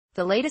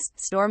The latest,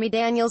 Stormy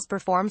Daniels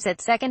performs at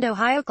Second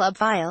Ohio Club.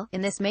 File.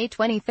 In this May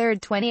 23,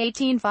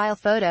 2018 file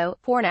photo,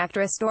 porn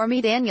actress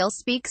Stormy Daniels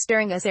speaks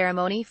during a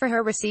ceremony for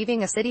her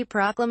receiving a city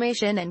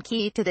proclamation and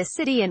key to the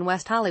city in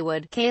West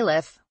Hollywood,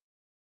 Calif.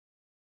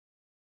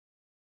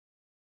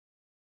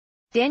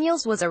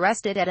 Daniels was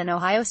arrested at an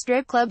Ohio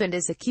strip club and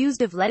is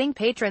accused of letting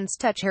patrons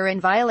touch her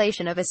in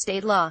violation of a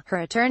state law, her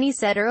attorney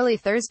said early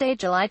Thursday,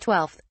 July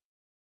 12.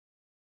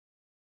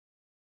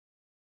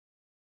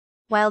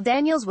 While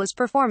Daniels was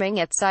performing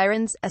at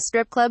Sirens, a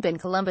strip club in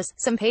Columbus,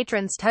 some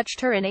patrons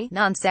touched her in a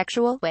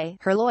non-sexual way,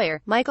 her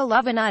lawyer, Michael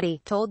Lavinati,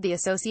 told the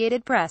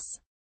Associated Press.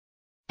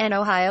 An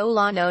Ohio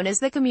law known as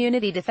the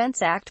Community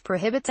Defense Act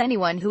prohibits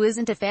anyone who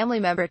isn't a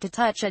family member to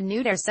touch a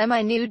nude or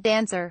semi-nude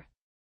dancer.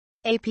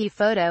 AP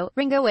photo,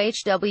 Ringo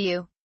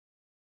HW.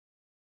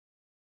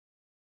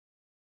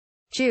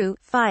 Chew,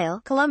 file,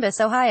 Columbus,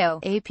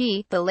 Ohio.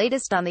 AP, the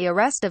latest on the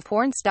arrest of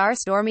porn star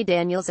Stormy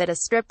Daniels at a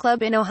strip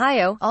club in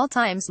Ohio, all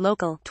times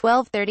local,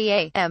 12:30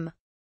 a.m.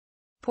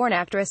 Porn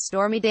actress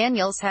Stormy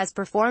Daniels has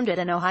performed at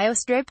an Ohio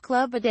strip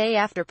club a day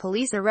after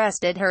police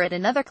arrested her at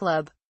another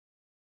club.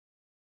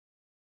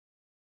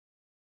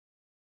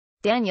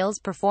 Daniels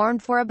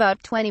performed for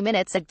about 20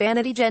 minutes at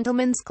Vanity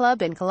Gentlemen's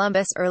Club in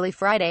Columbus early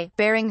Friday,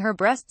 baring her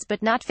breasts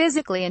but not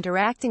physically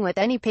interacting with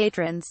any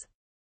patrons.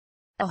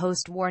 A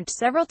host warned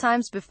several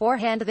times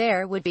beforehand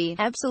there would be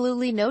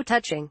absolutely no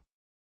touching.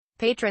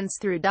 Patrons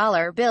threw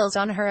dollar bills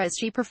on her as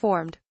she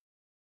performed.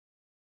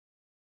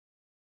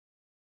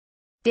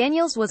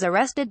 Daniels was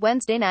arrested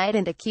Wednesday night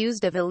and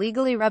accused of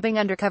illegally rubbing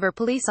undercover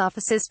police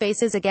officers'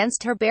 faces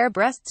against her bare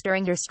breasts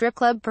during her strip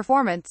club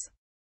performance.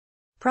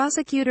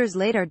 Prosecutors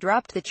later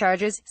dropped the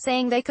charges,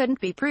 saying they couldn't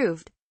be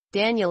proved.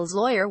 Daniels'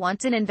 lawyer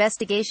wants an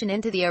investigation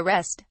into the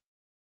arrest.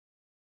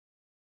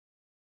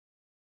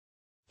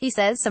 He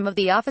says some of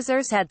the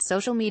officers had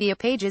social media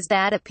pages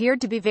that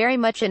appeared to be very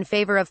much in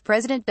favor of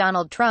President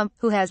Donald Trump,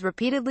 who has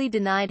repeatedly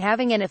denied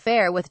having an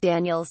affair with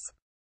Daniels.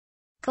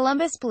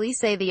 Columbus police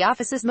say the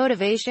office's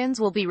motivations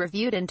will be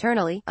reviewed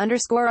internally,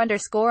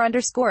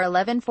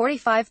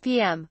 ____11:45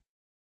 p.m.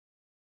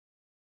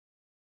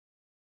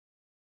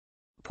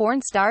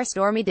 Porn star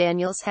Stormy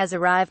Daniels has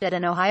arrived at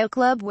an Ohio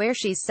club where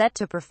she's set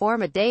to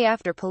perform a day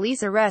after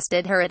police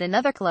arrested her at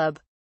another club.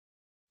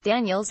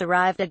 Daniels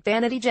arrived at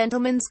Vanity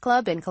Gentlemen's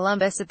Club in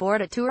Columbus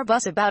aboard a tour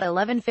bus about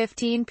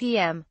 11:15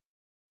 p.m.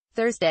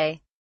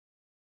 Thursday.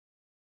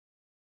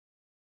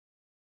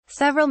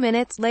 Several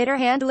minutes later,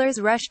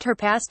 handlers rushed her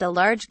past a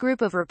large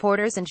group of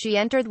reporters and she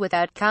entered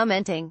without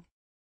commenting.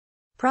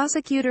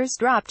 Prosecutors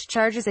dropped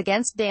charges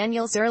against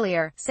Daniels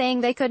earlier,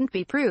 saying they couldn't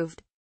be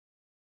proved.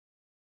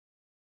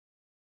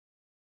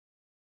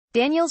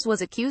 Daniels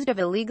was accused of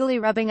illegally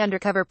rubbing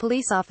undercover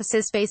police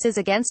officers' faces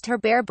against her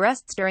bare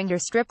breasts during her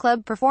strip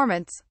club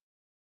performance.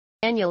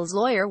 Daniels'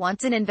 lawyer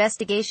wants an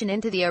investigation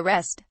into the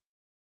arrest.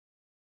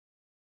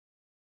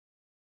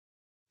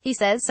 He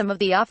says some of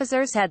the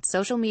officers had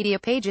social media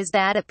pages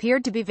that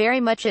appeared to be very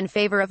much in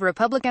favor of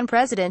Republican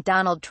President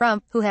Donald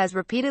Trump, who has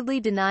repeatedly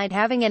denied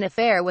having an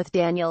affair with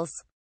Daniels.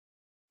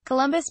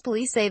 Columbus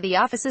police say the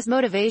office's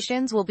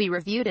motivations will be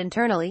reviewed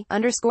internally,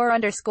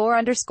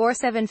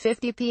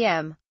 ____7:50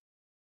 p.m.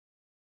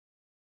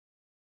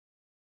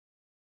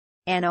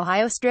 An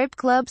Ohio strip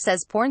club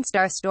says porn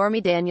star Stormy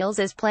Daniels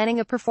is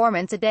planning a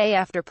performance a day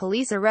after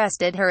police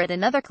arrested her at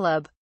another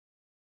club.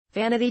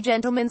 Vanity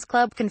Gentlemen's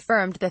Club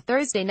confirmed the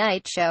Thursday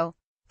night show.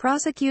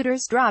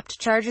 Prosecutors dropped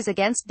charges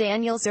against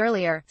Daniels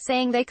earlier,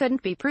 saying they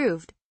couldn't be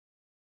proved.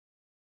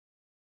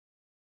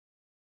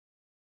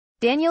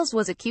 Daniels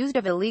was accused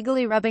of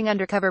illegally rubbing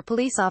undercover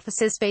police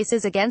officers'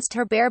 faces against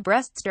her bare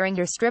breasts during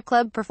her strip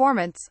club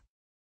performance.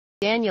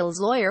 Daniels'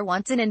 lawyer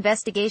wants an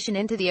investigation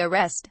into the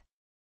arrest.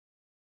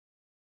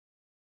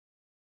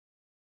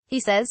 He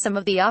says some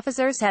of the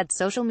officers had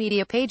social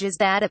media pages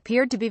that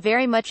appeared to be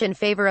very much in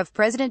favor of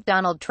President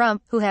Donald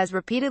Trump, who has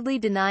repeatedly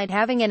denied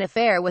having an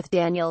affair with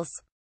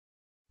Daniels.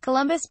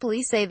 Columbus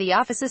police say the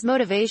office's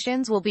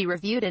motivations will be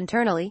reviewed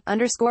internally,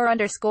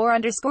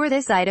 _____.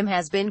 This item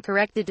has been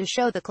corrected to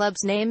show the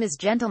club's name is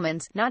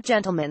Gentlemen's, not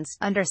Gentlemen's,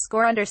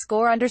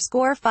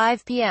 _____,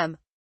 5 p.m.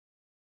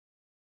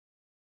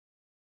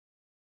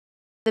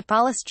 The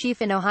police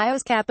chief in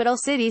Ohio's capital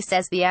city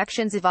says the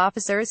actions of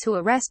officers who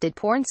arrested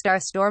porn star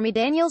Stormy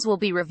Daniels will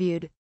be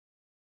reviewed.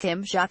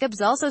 Kim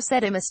Jacobs also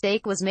said a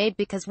mistake was made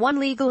because one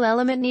legal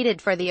element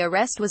needed for the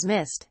arrest was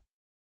missed.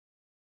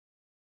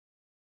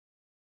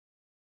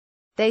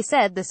 They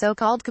said the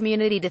so-called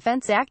Community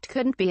Defense Act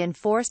couldn't be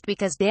enforced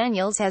because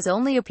Daniels has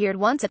only appeared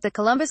once at the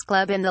Columbus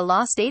Club and the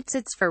law states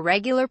it's for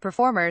regular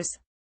performers.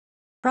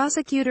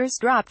 Prosecutors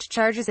dropped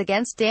charges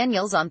against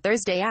Daniels on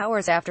Thursday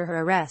hours after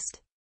her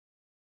arrest.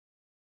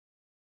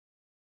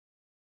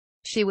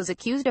 She was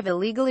accused of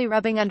illegally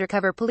rubbing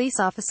undercover police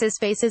officers'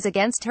 faces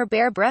against her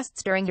bare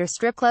breasts during her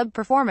strip club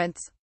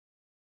performance.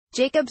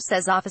 Jacobs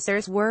says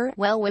officers were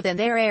well within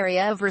their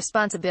area of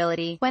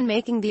responsibility when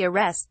making the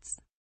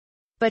arrests.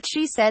 But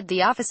she said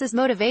the office's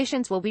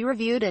motivations will be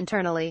reviewed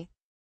internally.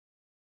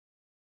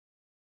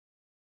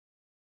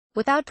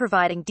 Without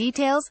providing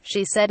details,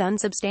 she said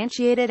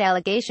unsubstantiated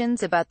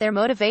allegations about their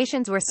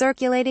motivations were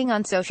circulating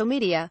on social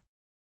media.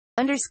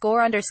 ______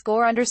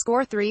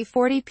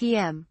 3:40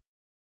 p.m.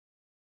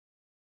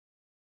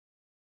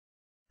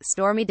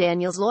 Stormy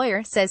Daniels'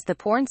 lawyer says the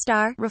porn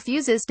star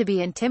refuses to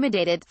be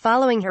intimidated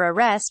following her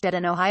arrest at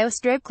an Ohio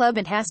strip club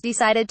and has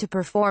decided to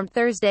perform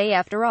Thursday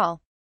after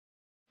all.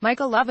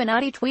 Michael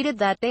Avenatti tweeted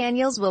that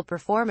Daniels will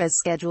perform as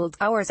scheduled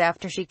hours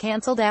after she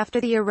canceled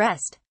after the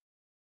arrest.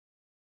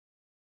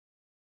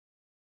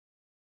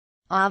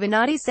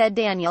 Avenatti said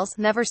Daniels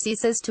never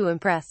ceases to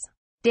impress.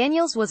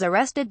 Daniels was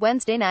arrested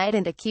Wednesday night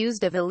and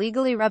accused of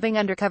illegally rubbing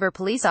undercover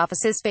police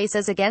officers'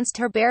 faces against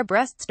her bare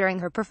breasts during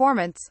her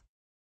performance.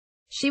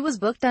 She was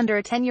booked under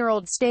a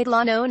 10-year-old state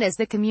law known as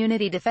the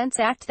Community Defense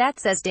Act that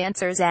says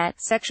dancers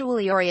at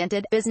sexually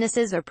oriented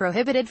businesses are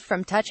prohibited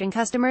from touching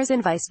customers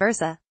and vice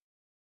versa.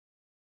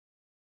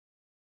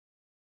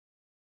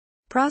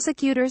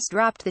 Prosecutors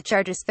dropped the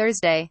charges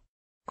Thursday.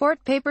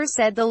 Court papers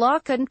said the law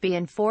couldn't be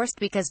enforced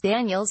because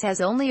Daniels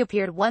has only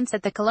appeared once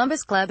at the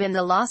Columbus Club and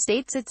the law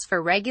states it's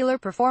for regular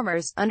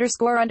performers, _____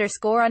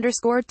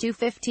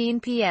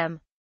 2:15 p.m.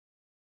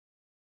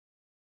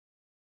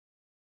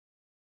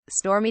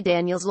 Stormy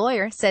Daniels'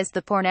 lawyer says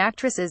the porn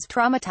actress is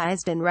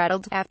traumatized and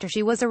rattled after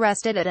she was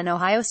arrested at an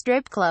Ohio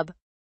strip club.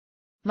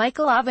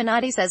 Michael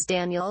Avenatti says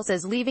Daniels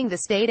is leaving the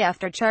state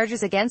after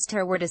charges against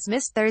her were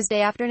dismissed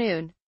Thursday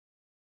afternoon.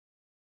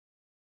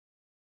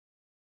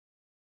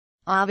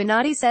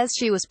 Avenatti says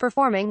she was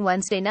performing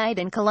Wednesday night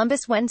in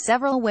Columbus when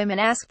several women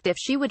asked if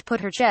she would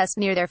put her chest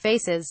near their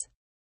faces.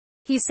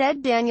 He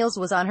said Daniels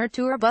was on her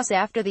tour bus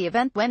after the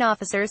event when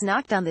officers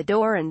knocked on the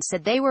door and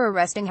said they were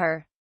arresting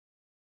her.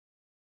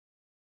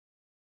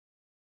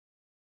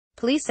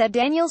 Police said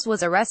Daniels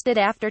was arrested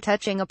after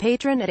touching a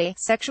patron at a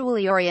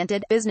sexually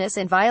oriented business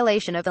in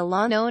violation of the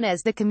law known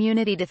as the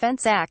Community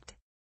Defense Act.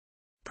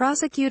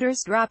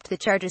 Prosecutors dropped the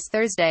charges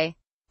Thursday.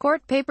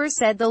 Court papers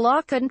said the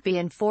law couldn't be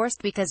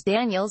enforced because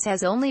Daniels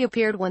has only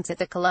appeared once at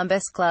the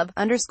Columbus Club,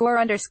 _____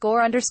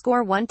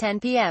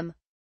 1:10 p.m.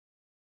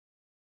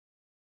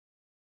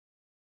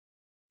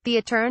 The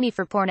attorney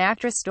for porn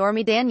actress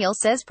Stormy Daniels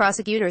says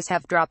prosecutors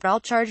have dropped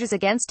all charges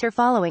against her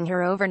following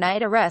her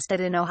overnight arrest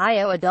at an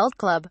Ohio adult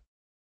club.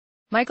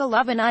 Michael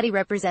Avenatti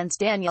represents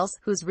Daniels,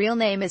 whose real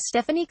name is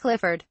Stephanie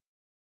Clifford.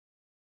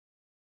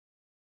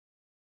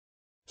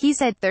 He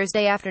said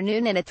Thursday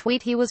afternoon in a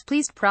tweet he was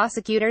pleased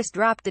prosecutors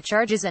dropped the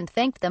charges and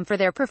thanked them for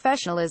their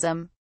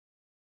professionalism.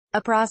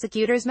 A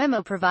prosecutor's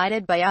memo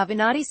provided by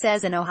Avenatti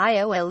says an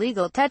Ohio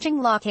illegal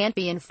touching law can't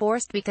be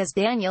enforced because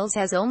Daniels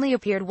has only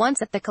appeared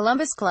once at the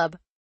Columbus Club.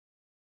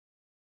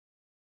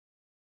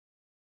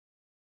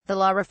 The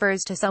law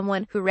refers to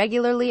someone who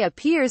regularly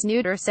appears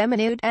nude or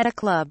semi-nude at a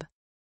club.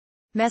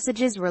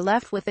 Messages were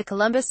left with the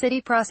Columbus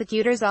City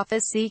Prosecutor's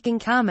Office seeking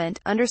comment,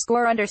 _____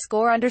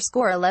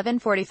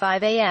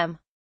 11:45 a.m.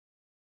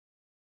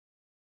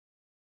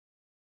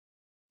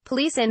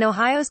 Police in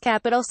Ohio's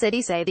capital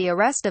city say the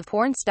arrest of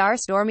porn star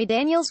Stormy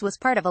Daniels was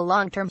part of a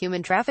long-term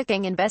human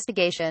trafficking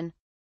investigation.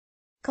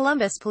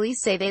 Columbus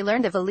police say they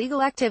learned of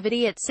illegal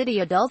activity at city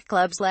adult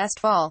clubs last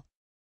fall.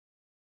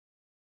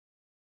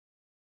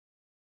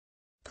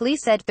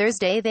 Police said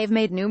Thursday they've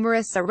made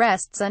numerous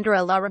arrests under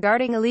a law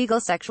regarding illegal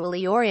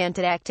sexually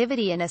oriented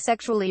activity in a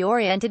sexually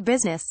oriented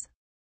business.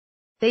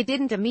 They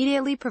didn't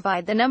immediately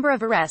provide the number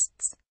of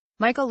arrests.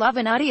 Michael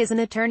Avenatti is an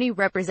attorney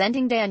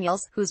representing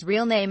Daniels, whose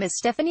real name is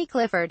Stephanie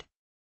Clifford.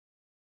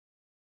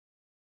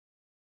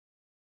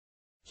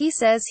 He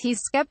says he's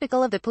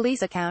skeptical of the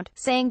police account,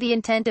 saying the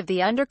intent of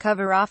the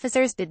undercover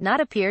officers did not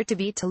appear to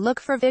be to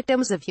look for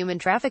victims of human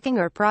trafficking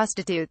or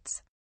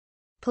prostitutes.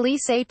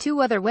 Police say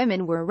 2 other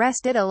women were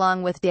arrested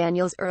along with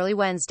Daniels early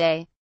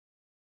Wednesday.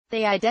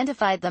 They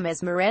identified them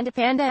as Miranda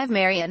Panda of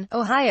Marion,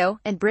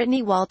 Ohio, and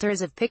Brittany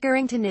Walters of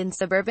Pickerington in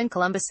suburban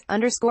Columbus, _____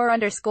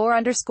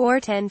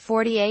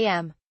 10:40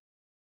 a.m.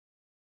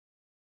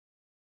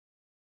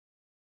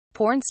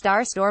 Porn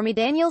star Stormy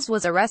Daniels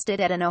was arrested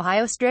at an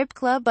Ohio strip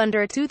club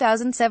under a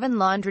 2007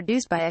 law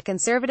introduced by a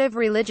conservative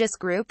religious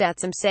group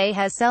that some say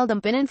has seldom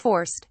been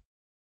enforced.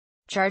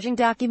 Charging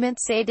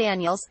documents say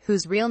Daniels,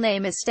 whose real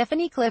name is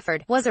Stephanie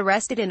Clifford, was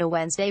arrested in a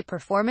Wednesday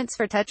performance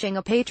for touching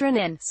a patron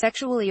in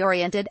sexually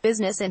oriented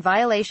business in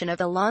violation of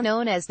the law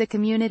known as the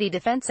Community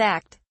Defense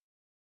Act.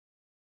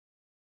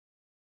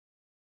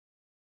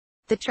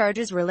 The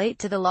charges relate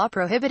to the law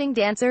prohibiting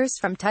dancers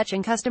from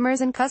touching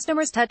customers and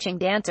customers touching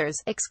dancers,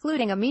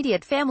 excluding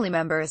immediate family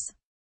members.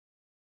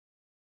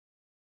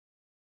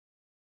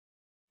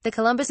 The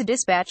Columbus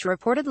Dispatch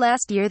reported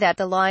last year that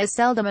the law is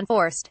seldom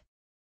enforced.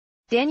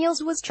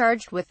 Daniels was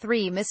charged with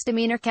 3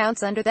 misdemeanor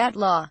counts under that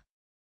law.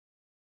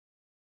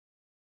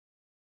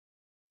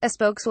 A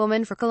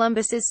spokeswoman for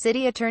Columbus's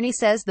city attorney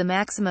says the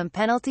maximum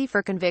penalty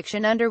for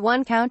conviction under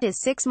one count is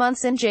 6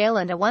 months in jail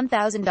and a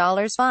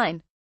 $1,000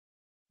 fine.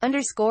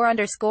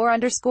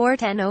 _____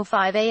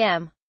 10:05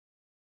 a.m.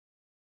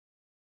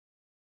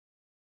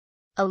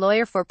 A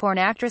lawyer for porn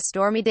actress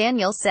Stormy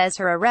Daniels says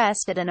her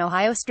arrest at an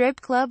Ohio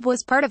strip club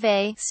was part of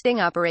a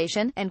sting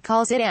operation, and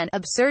calls it an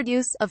absurd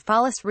use of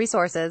police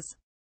resources.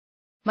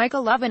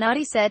 Michael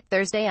Avenatti said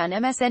Thursday on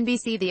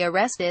MSNBC the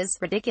arrest is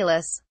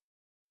ridiculous.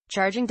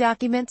 Charging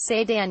documents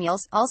say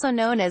Daniels, also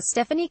known as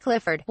Stephanie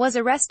Clifford, was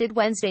arrested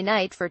Wednesday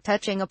night for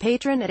touching a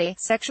patron at a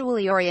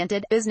sexually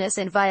oriented business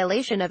in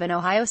violation of an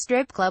Ohio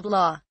strip club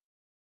law.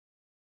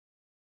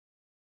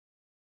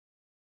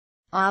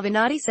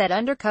 Avenatti said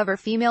undercover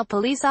female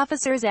police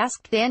officers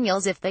asked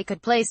Daniels if they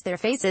could place their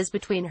faces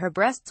between her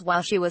breasts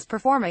while she was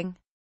performing.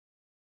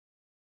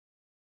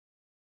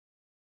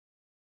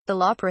 The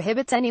law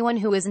prohibits anyone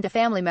who isn't a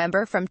family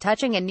member from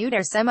touching a nude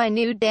or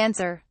semi-nude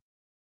dancer.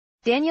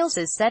 Daniels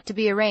is set to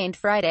be arraigned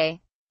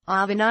Friday.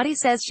 Avenatti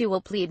says she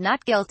will plead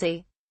not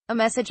guilty. A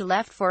message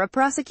left for a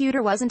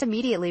prosecutor wasn't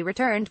immediately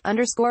returned,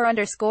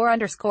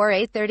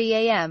 ____8:30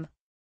 a.m.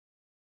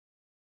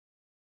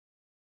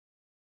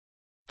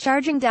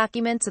 Charging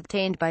documents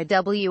obtained by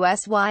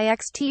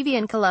WSYX-TV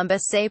in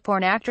Columbus say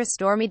porn actress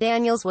Stormy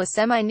Daniels was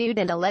semi-nude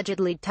and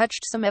allegedly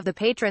touched some of the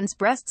patrons'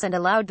 breasts and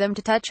allowed them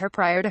to touch her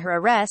prior to her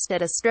arrest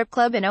at a strip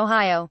club in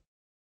Ohio.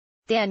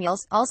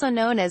 Daniels, also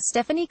known as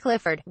Stephanie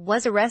Clifford,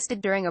 was arrested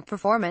during a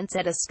performance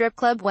at a strip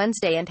club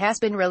Wednesday and has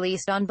been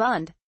released on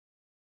bond.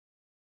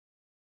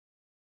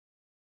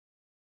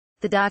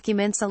 The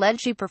documents allege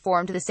she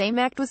performed the same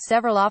act with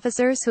several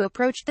officers who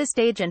approached the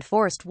stage and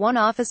forced one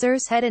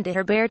officer's head into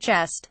her bare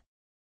chest.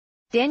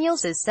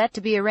 Daniels is set to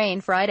be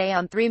arraigned Friday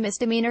on 3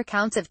 misdemeanor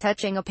counts of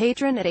touching a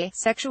patron at a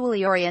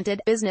sexually oriented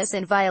business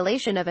in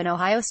violation of an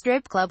Ohio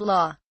strip club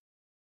law.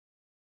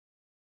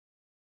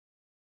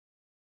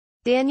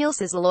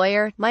 Daniels'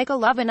 lawyer, Michael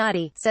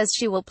Avenatti, says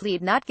she will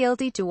plead not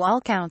guilty to all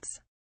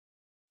counts.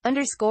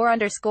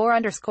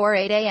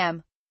 ____8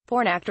 a.m.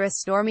 Porn actress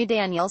Stormy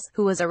Daniels,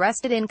 who was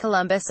arrested in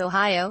Columbus,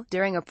 Ohio,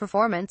 during a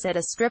performance at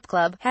a strip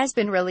club, has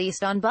been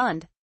released on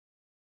bond.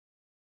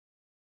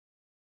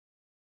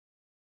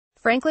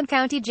 Franklin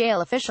County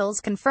Jail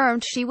officials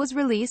confirmed she was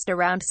released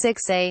around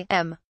 6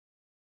 a.m.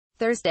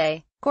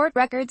 Thursday. Court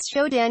records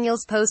show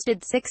Daniels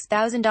posted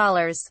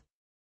 $6,000.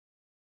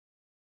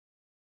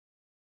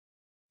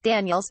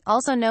 Daniels,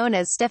 also known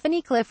as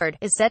Stephanie Clifford,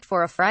 is set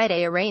for a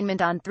Friday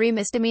arraignment on 3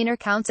 misdemeanor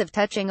counts of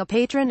touching a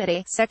patron at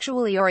a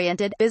sexually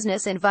oriented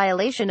business in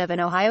violation of an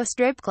Ohio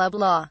strip club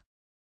law.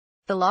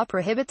 The law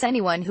prohibits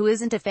anyone who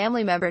isn't a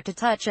family member to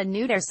touch a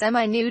nude or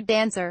semi-nude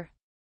dancer.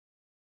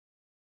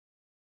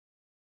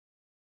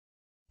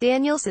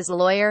 Daniels'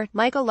 lawyer,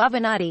 Michael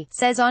Avenatti,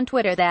 says on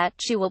Twitter that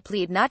she will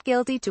plead not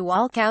guilty to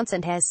all counts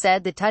and has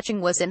said the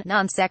touching was in a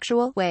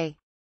non-sexual way.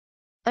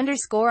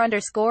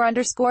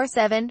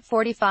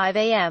 ____7:45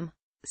 a.m.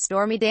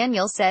 Stormy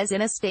Daniels says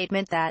in a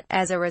statement that,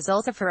 as a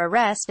result of her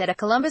arrest at a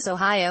Columbus,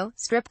 Ohio,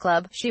 strip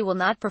club, she will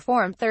not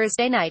perform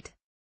Thursday night.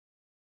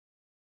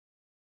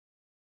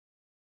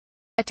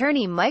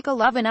 Attorney Michael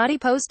Avenatti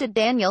posted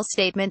Daniels'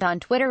 statement on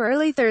Twitter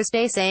early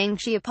Thursday saying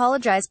she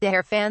apologized to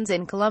her fans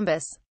in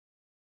Columbus.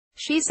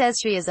 She says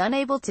she is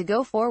unable to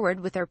go forward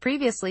with her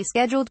previously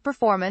scheduled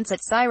performance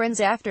at Sirens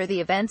after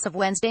the events of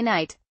Wednesday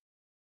night.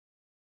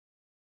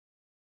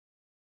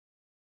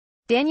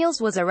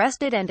 Daniels was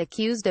arrested and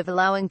accused of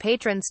allowing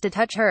patrons to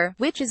touch her,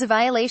 which is a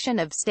violation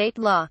of state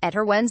law, at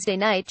her Wednesday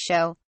night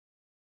show.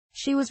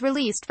 She was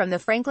released from the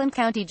Franklin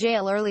County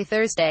Jail early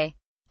Thursday.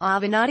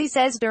 Avenatti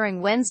says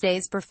during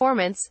Wednesday's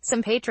performance,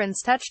 some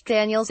patrons touched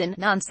Daniels in a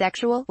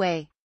non-sexual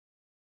way.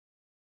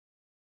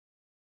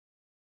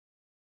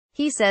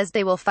 He says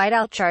they will fight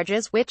out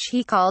charges, which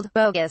he called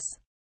bogus.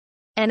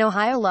 An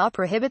Ohio law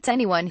prohibits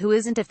anyone who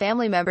isn't a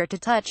family member to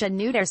touch a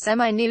nude or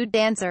semi-nude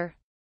dancer.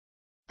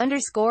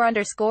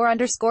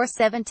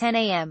 ____7:10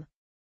 a.m.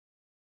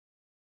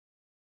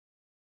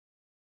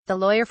 The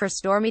lawyer for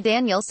Stormy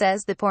Daniels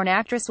says the porn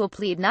actress will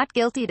plead not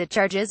guilty to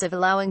charges of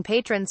allowing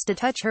patrons to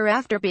touch her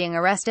after being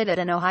arrested at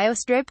an Ohio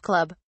strip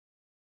club.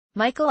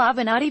 Michael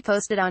Avenatti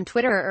posted on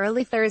Twitter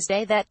early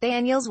Thursday that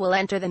Daniels will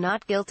enter the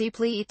not guilty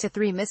plea to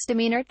 3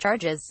 misdemeanor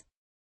charges.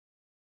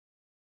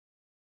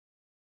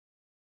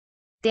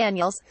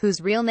 Daniels,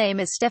 whose real name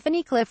is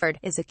Stephanie Clifford,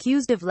 is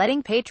accused of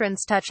letting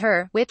patrons touch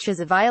her, which is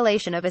a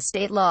violation of a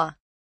state law.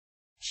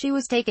 She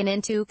was taken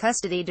into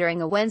custody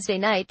during a Wednesday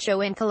night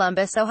show in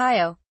Columbus,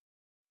 Ohio.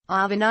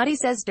 Avenatti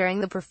says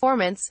during the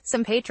performance,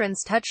 some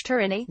patrons touched her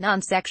in a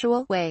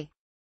non-sexual way.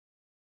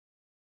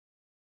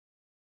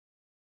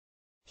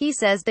 He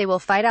says they will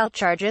fight out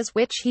charges,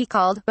 which he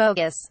called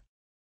bogus.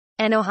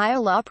 An Ohio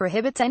law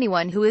prohibits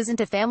anyone who isn't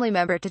a family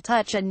member to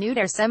touch a nude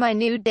or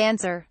semi-nude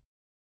dancer.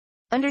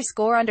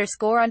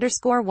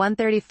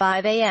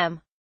 ____1:35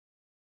 a.m.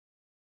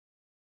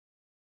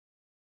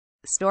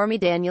 Stormy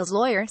Daniels'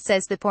 lawyer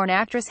says the porn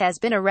actress has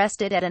been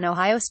arrested at an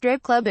Ohio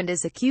strip club and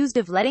is accused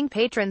of letting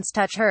patrons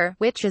touch her,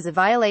 which is a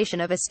violation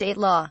of a state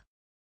law.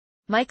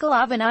 Michael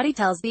Avenatti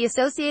tells the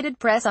Associated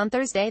Press on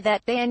Thursday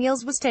that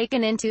Daniels was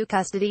taken into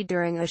custody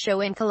during a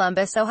show in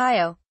Columbus,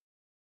 Ohio.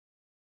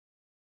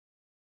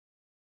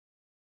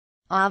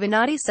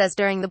 Avenatti says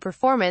during the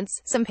performance,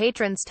 some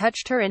patrons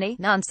touched her in a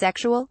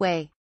non-sexual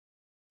way.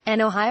 An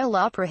Ohio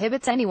law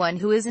prohibits anyone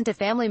who isn't a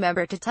family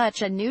member to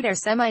touch a nude or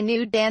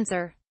semi-nude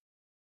dancer.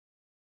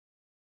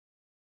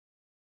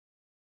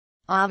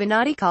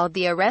 Avenatti called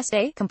the arrest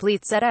a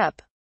complete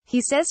setup.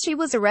 He says she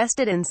was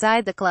arrested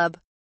inside the club.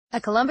 A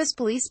Columbus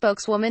police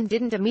spokeswoman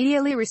didn't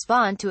immediately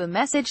respond to a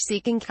message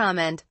seeking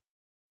comment.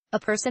 A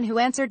person who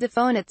answered the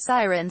phone at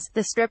Sirens,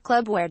 the strip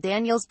club where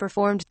Daniels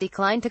performed,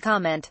 declined to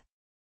comment.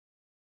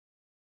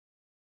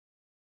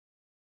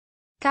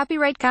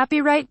 Copyright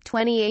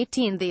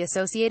 2018 The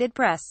Associated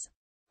Press.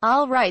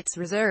 All rights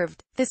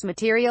reserved. This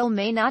material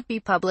may not be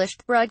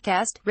published,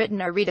 broadcast,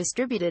 written or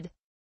redistributed.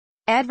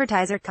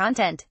 Advertiser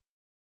content.